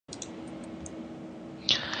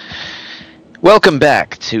Welcome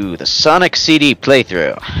back to the Sonic CD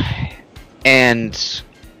playthrough. And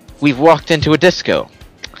we've walked into a disco.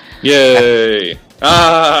 Yay!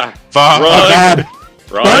 Ah! Run! Run! Oh God!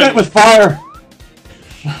 Run! Burn it with fire!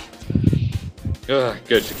 Ugh,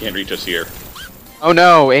 good, she can't reach us here. Oh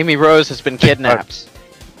no, Amy Rose has been kidnapped.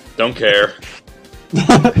 Don't care.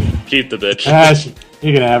 Keep the bitch.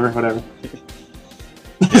 You can have her, whatever.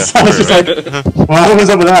 Yeah, So it's just like, well, what was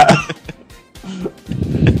up with that?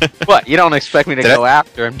 What, you don't expect me to go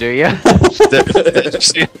after him, do you? Did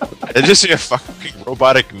you just see a fucking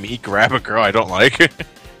robotic me grab a girl I don't like? I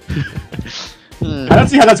don't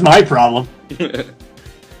see how that's my problem.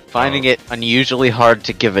 Finding it unusually hard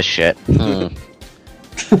to give a shit.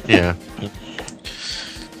 Yeah.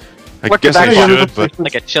 I What guess the I back should, but...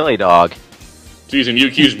 like a chili dog. Jeez, and you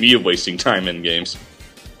accuse me of wasting time in games.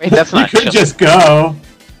 Wait, that's You not could chili. just go.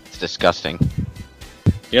 It's disgusting.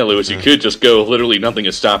 Yeah, Lewis, you could just go. Literally nothing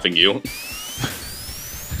is stopping you.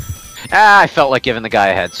 I felt like giving the guy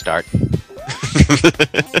a head start.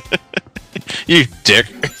 You dick.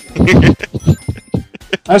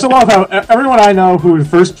 I also love how everyone I know who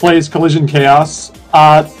first plays Collision Chaos,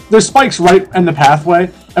 there's spikes right in the pathway,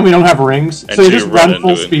 and we don't have rings, And so you so just you run run full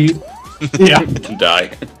into speed. Yeah, And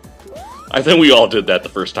die. I think we all did that the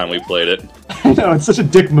first time we played it. I know, it's such a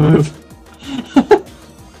dick move.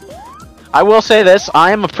 I will say this,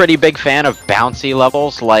 I am a pretty big fan of bouncy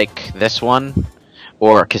levels like this one,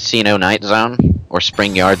 or Casino Night Zone, or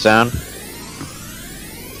Spring Yard Zone.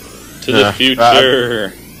 To the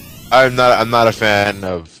future. I'm not a fan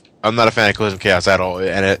of Collision Chaos at all,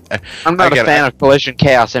 and I'm not a fan of Collision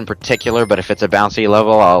Chaos in particular, but if it's a bouncy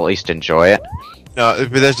level, I'll at least enjoy it. No,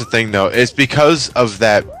 but there's the thing though. It's because of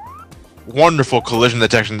that wonderful collision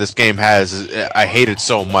detection this game has. I hate it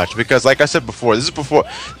so much because, like I said before,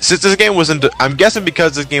 since this game was I'm guessing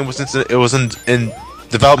because this game was in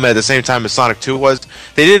development at the same time as Sonic 2 was,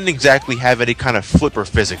 they didn't exactly have any kind of flipper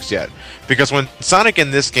physics yet. Because when Sonic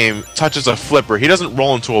in this game touches a flipper, he doesn't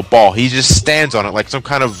roll into a ball. He just stands on it like some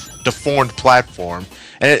kind of deformed platform,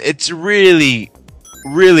 and it's really,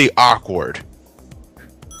 really awkward.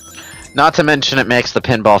 Not to mention it makes the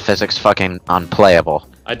pinball physics fucking unplayable.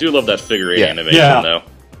 I do love that figure 8 animation, Yeah. though.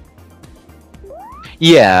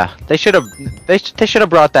 Yeah, they should have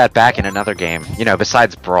brought that back in another game, you know,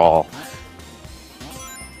 besides Brawl.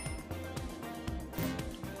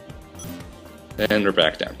 And we're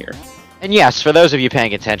back down here. And yes, for those of you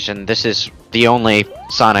paying attention, this is the only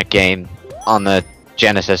Sonic game on the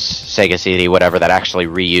Genesis, Sega CD, whatever, that actually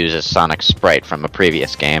reuses Sonic's sprite from a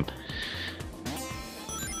previous game.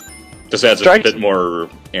 Just adds a Strikes- bit more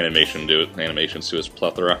animations to his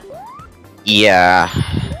plethora. Yeah.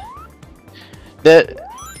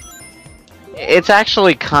 It's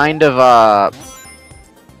actually kind of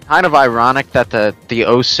ironic that the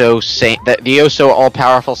all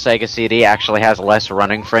powerful Sega CD actually has less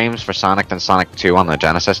running frames for Sonic than Sonic 2 on the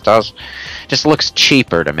Genesis does. Just looks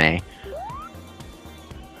cheaper to me.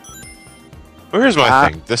 Well, here's my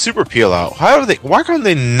thing: the Super Peel Out. Why couldn't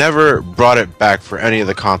they never brought it back for any of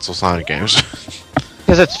the console Sonic games?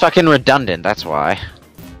 Because it's fucking redundant, that's why.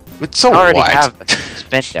 It's so I already what? have the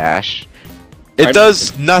spin dash. It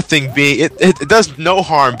does nothing being it does no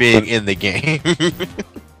harm being in the game.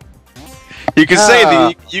 You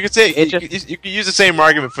can you can use the same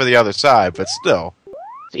argument for the other side, but still.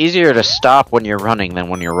 It's easier to stop when you're running than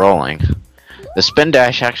when you're rolling. The spin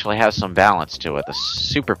dash actually has some balance to it. The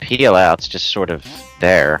super peel out's just sort of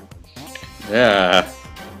there. Yeah.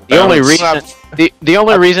 The only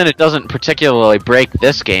reason it doesn't particularly break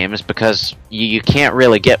this game is because you can't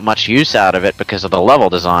really get much use out of it because of the level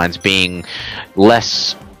designs being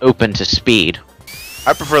less open to speed.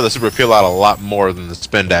 I prefer the Super Peel Out a lot more than the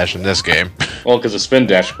Spin Dash in this game. Well, because the spin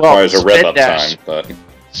dash requires a rev spin up dash- time, but...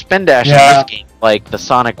 Spin dash in Yeah. this game, like the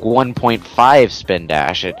Sonic 1.5 spin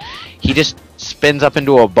dash, he just spins up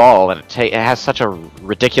into a ball and it has such a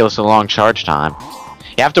ridiculously long charge time.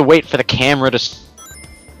 You have to wait for the camera to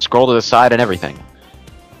scroll to the side and everything.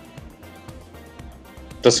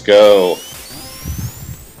 Let's go.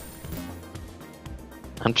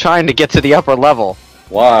 I'm trying to get to the upper level.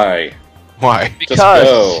 Why? Why? Just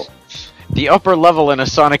go. The upper level in a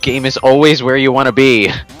Sonic game is always where you want to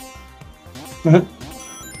be.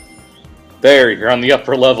 There, you're on the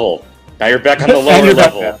upper level. Now you're back on the And lower you're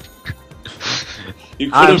back level. down. You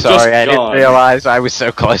could I'm have sorry, just I didn't gone. realize I was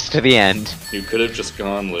so close to the end. You could have just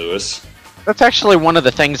gone, Lewis. That's actually one of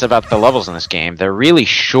the things about the levels in this game. They're really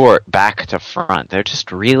short back to front. They're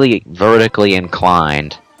just really vertically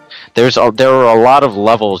inclined. there are a lot of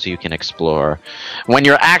levels you can explore. When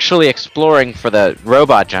you're actually exploring for the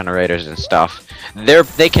robot generators and stuff,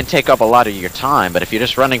 they can take up a lot of your time. But if you're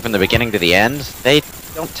just running from the beginning to the end, they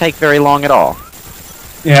don't take very long at all.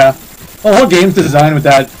 Yeah, well, the whole game's designed with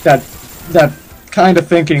that kind of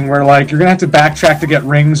thinking where like you're gonna have to backtrack to get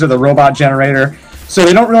rings or the robot generator. So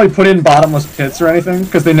they don't really put in bottomless pits or anything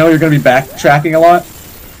because they know you're gonna be backtracking a lot.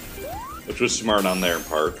 Which was smart on their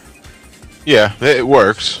part. Yeah, it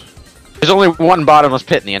works. There's only one bottomless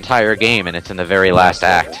pit in the entire game, and it's in the very last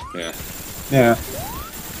act. Yeah. Yeah.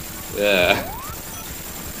 Yeah.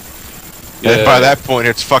 And by that point,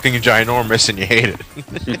 it's fucking ginormous and you hate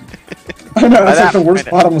it. I know, By it's like that the worst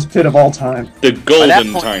point- bottomless pit of all time. The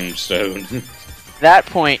golden point- time stone. At that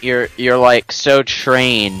point, you're like so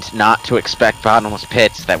trained not to expect bottomless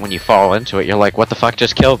pits that when you fall into it, you're like, "What the fuck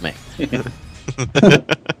just killed me?"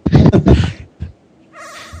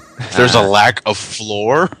 There's a lack of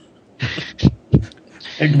floor.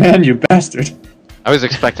 Eggman, you bastard. I was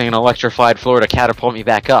expecting an electrified floor to catapult me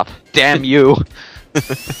back up. Damn you!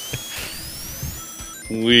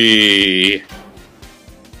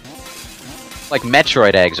 Like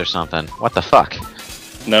Metroid eggs or something. What the fuck?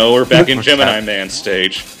 No, we're back in Gemini Man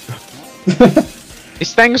stage.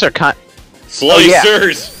 These things are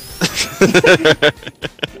Slicers!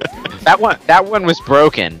 That one was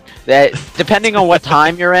broken. That depending on what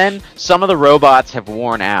time you're in, some of the robots have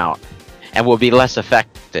worn out and will be less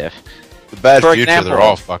effective. The bad For future, example- they're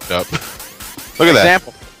all fucked up. Look at that.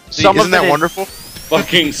 Example. See, Some of isn't that them- wonderful?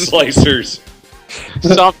 Fucking slicers.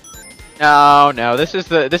 Some no, this is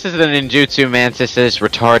the ninjutsu mantis's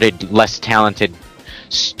retarded, less talented,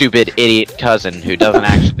 stupid idiot cousin who doesn't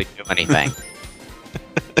actually do anything.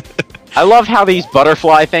 I love how these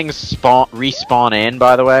butterfly things respawn in,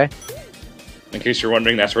 by the way. In case you're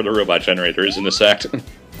wondering, that's where the robot generator is in this act.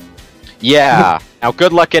 Yeah. Now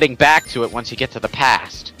good luck getting back to it once you get to the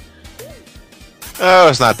past. Oh,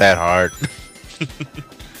 it's not that hard.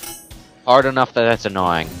 Hard enough that that's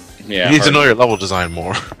annoying. Yeah. You need to hard- know your level design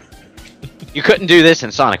more. You couldn't do this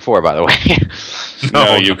in Sonic 4, by the way.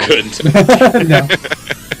 No, you couldn't. No.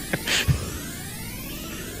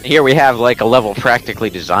 Here we have like a level practically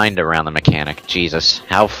designed around the mechanic. Jesus,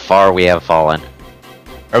 how far we have fallen.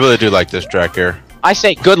 I really do like this track here. I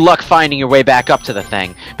say good luck finding your way back up to the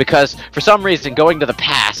thing, because for some reason going to the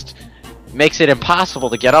past makes it impossible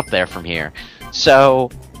to get up there from here. So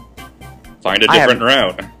Find a I different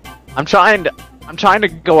route. I'm trying to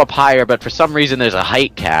go up higher, but for some reason there's a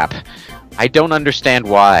height cap. I don't understand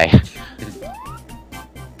why.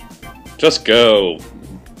 Just go.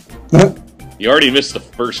 You already missed the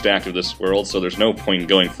first act of this world, so there's no point in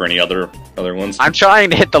going for any other ones. I'm trying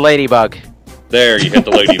to hit the ladybug. There, you hit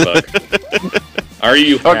the ladybug. Are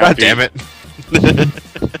you happy? Oh, god damn it.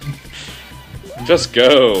 Just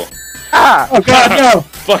go. Ah! Oh god, no!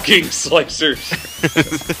 Fucking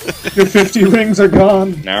slicers. Your 50 rings are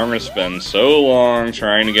gone. Now we're gonna spend so long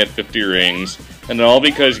trying to get 50 rings, and all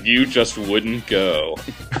because you just wouldn't go.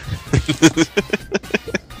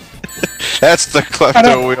 That's the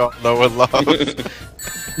klepto we all know and love.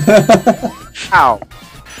 Ow.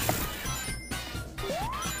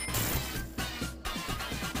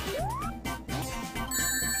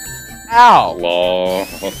 Ow! Law.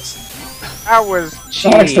 That was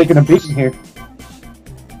Sonic's cheap. taking a beating here.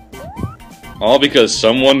 All because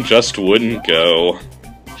someone just wouldn't go.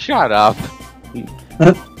 Shut up.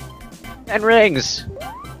 10 rings.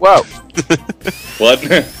 Whoa. What?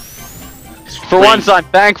 For once, I'm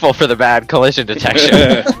thankful for the bad collision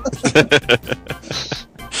detection.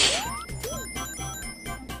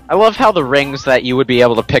 I love how the rings that you would be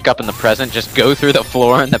able to pick up in the present just go through the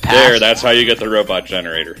floor in the past. There, that's how you get the robot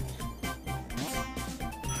generator.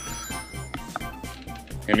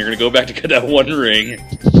 And you're gonna go back to get that one ring.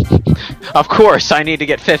 Of course, I need to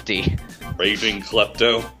get 50. Raging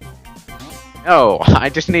klepto. No, I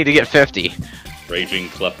just need to get 50. Raging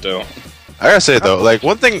klepto. I gotta say though, like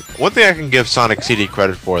one thing I can give Sonic CD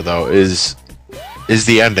credit for though is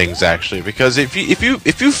the endings actually, because if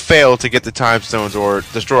you fail to get the time stones or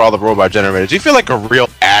destroy all the robot generators, you feel like a real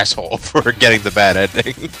asshole for getting the bad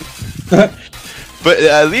ending. But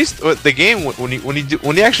at least with the game when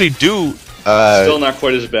you actually do. Still not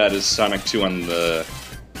quite as bad as Sonic 2 on the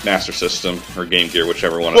Master System or Game Gear,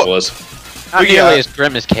 whichever one it was. Not yeah. nearly as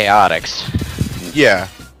grim as Chaotix. Yeah,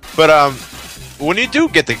 but when you do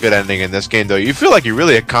get the good ending in this game, though, you feel like you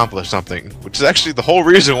really accomplished something, which is actually the whole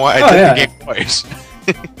reason why I did the game twice.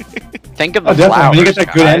 Think of the Oh, definitely. flowers. When you get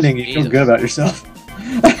that good guys. ending, you feel Jesus. good about yourself.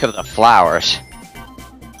 Think of the flowers.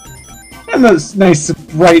 And those nice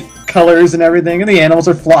bright colors and everything, and the animals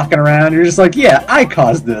are flocking around. You're just like, yeah, I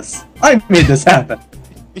caused this. I made this happen.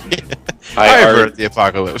 I avert the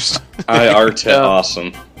apocalypse. I art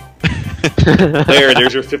awesome.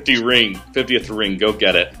 There's your 50th ring. Go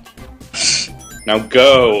get it. Now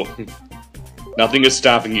go. Nothing is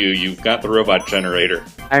stopping you. You've got the robot generator.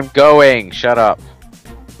 I'm going. Shut up.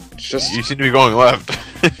 Just You seem to be going left.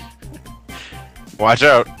 Watch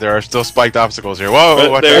out. There are still spiked obstacles here. Whoa,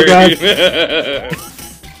 watch out. I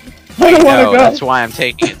don't want to No, go. that's why I'm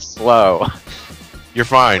taking it slow. You're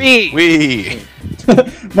fine. Whee! Whee!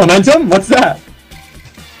 Momentum? What's that?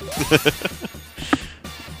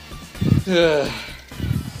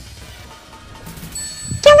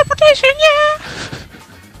 Teleportation, yeah!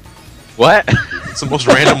 What? It's the most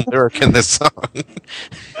random lyric in this song.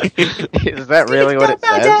 Is that really what it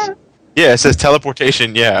says? Yeah, it says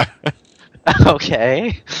teleportation, yeah.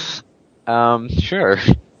 Okay. Sure.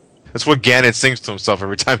 That's what Ganon sings to himself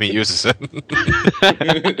every time he uses it.